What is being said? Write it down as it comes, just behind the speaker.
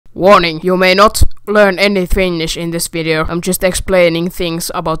Warning, you may not learn any Finnish in this video. I'm just explaining things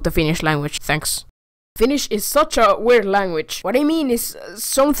about the Finnish language. Thanks. Finnish is such a weird language. What I mean is,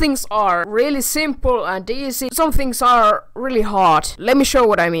 some things are really simple and easy, some things are really hard. Let me show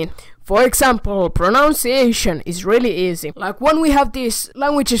what I mean. For example, pronunciation is really easy. Like when we have these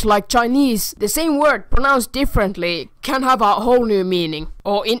languages like Chinese, the same word pronounced differently can have a whole new meaning.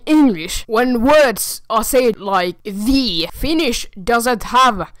 Or in English, when words are said like the, Finnish doesn't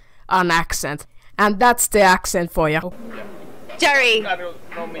have an accent. And that's the accent for you. Jerry,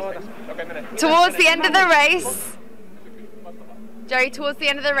 towards the end of the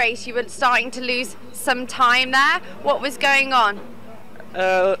race, you were starting to lose some time there. What was going on?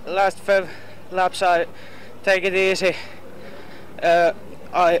 Last 5 laps I take it easy.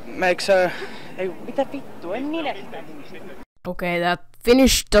 I make sure... Okay, that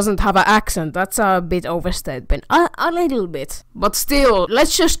Finnish doesn't have an accent, that's a bit overstatement. A little bit. But still,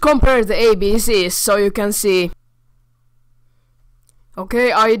 let's just compare the ABCs so you can see.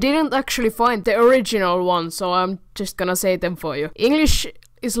 Okay, I didn't actually find the original one, so I'm just gonna say them for you. English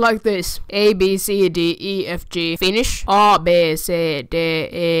is like this. A, B, C, D, E, F, G. Finnish. A, B, C, D,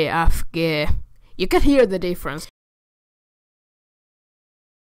 E, F, G. You can hear the difference.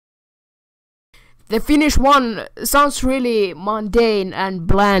 The Finnish one sounds really mundane and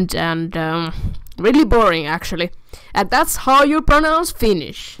bland and really boring actually. And that's how you pronounce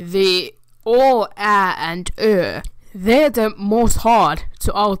Finnish. The O, A and Ö. They're the most hard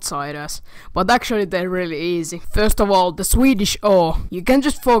to outsiders, but actually they're really easy. First of all, the Swedish O. You can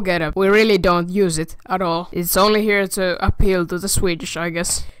just forget it. We really don't use it at all. It's only here to appeal to the Swedish, I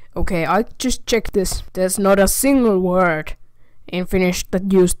guess. Okay, I just checked this. There's not a single word in Finnish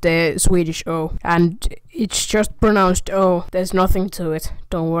that use the Swedish O. And it's just pronounced O. There's nothing to it.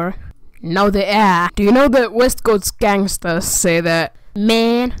 Don't worry. Now the A. Do you know the West Coast gangsters say the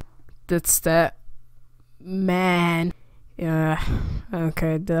man? That's the man. Yeah,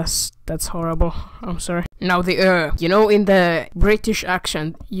 okay, that's horrible. I'm sorry. Now the you know, in the British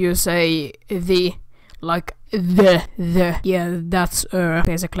accent you say the, like the. Yeah, that's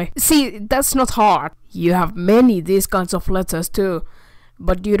basically. See, that's not hard. You have many these kinds of letters too,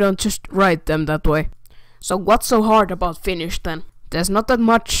 but you don't just write them that way. So what's so hard about Finnish then? There's not that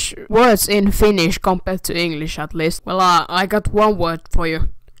much words in Finnish compared to English, at least. Well, I got one word for you,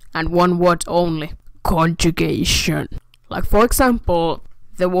 and one word only. Conjugation. Like for example,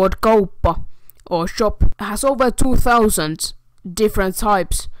 the word kauppa or shop has over 2000 different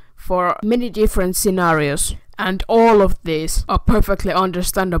types for many different scenarios, and all of these are perfectly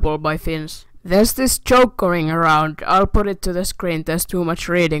understandable by Finns. There's this joke going around. I'll put it to the screen, there's too much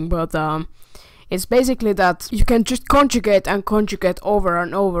reading, but it's basically that you can just conjugate and conjugate over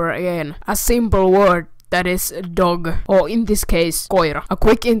and over again a simple word that is dog, or in this case, koira. A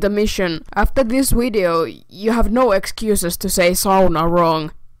quick intermission. After this video, you have no excuses to say sauna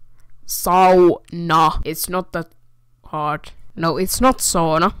wrong. Sauna. It's not that hard. No, it's not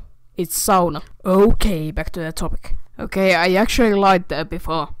sauna. It's sauna. Okay, back to the topic. Okay, I actually lied there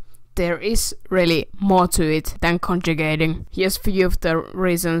before. There is really more to it than conjugating. Here's a few of the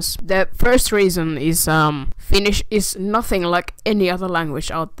reasons. The first reason is Finnish is nothing like any other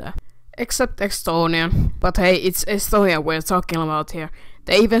language out there. Except Estonian. But hey, it's Estonia we're talking about here.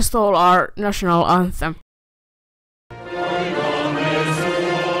 They even stole our national anthem.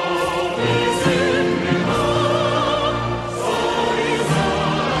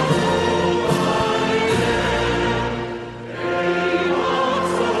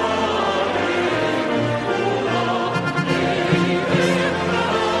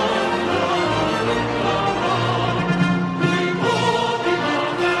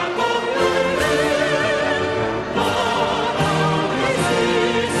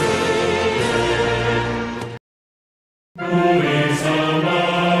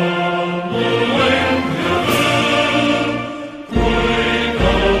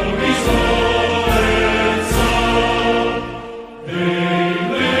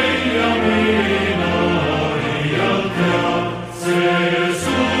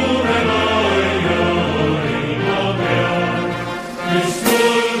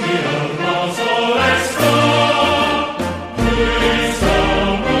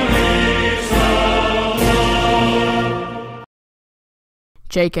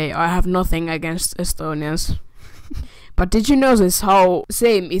 JK, I have nothing against Estonians. But did you notice how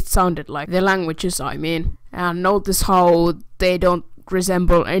same it sounded like? The languages, I mean. And notice how they don't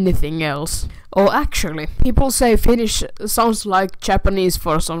resemble anything else. Oh, actually, people say Finnish sounds like Japanese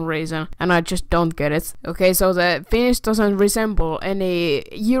for some reason, and I just don't get it. Okay, so the Finnish doesn't resemble any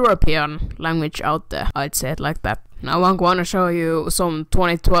European language out there. I'd say it like that. Now I'm gonna show you some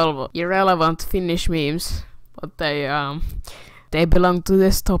 2012 irrelevant Finnish memes, but they belong to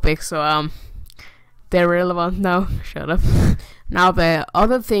this topic, so they're relevant now. Shut up. Now the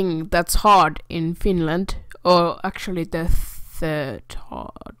other thing that's hard in Finland, or actually the third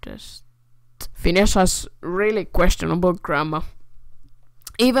hardest. Finnish has really questionable grammar.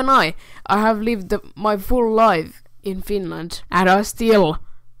 Even I have lived my full life in Finland, and I still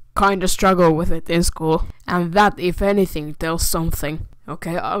kinda struggle with it in school. And that, if anything, tells something.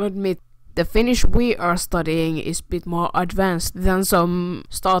 Okay, I'll admit, the Finnish we are studying is a bit more advanced than some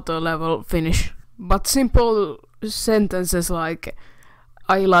starter level Finnish. But simple sentences like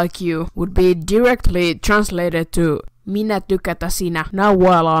I like you would be directly translated to minä tykätä sinä. Now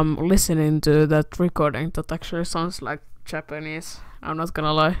while I'm listening to that recording, that actually sounds like Japanese. I'm not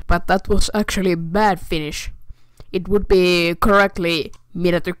gonna lie. But that was actually bad Finnish. It would be correctly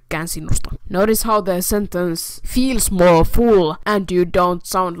minä tykkään sinusta. Notice how the sentence feels more full and you don't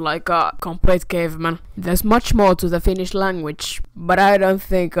sound like a complete caveman. There's much more to the Finnish language, but I don't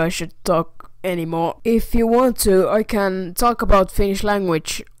think I should talk anymore. If you want to, I can talk about Finnish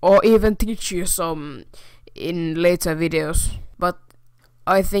language or even teach you some in later videos. But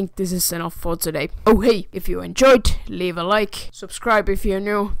I think this is enough for today. Oh hey, if you enjoyed, leave a like, subscribe if you're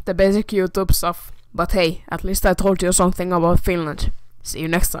new, the basic YouTube stuff. But hey, at least I told you something about Finland. See you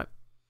next time.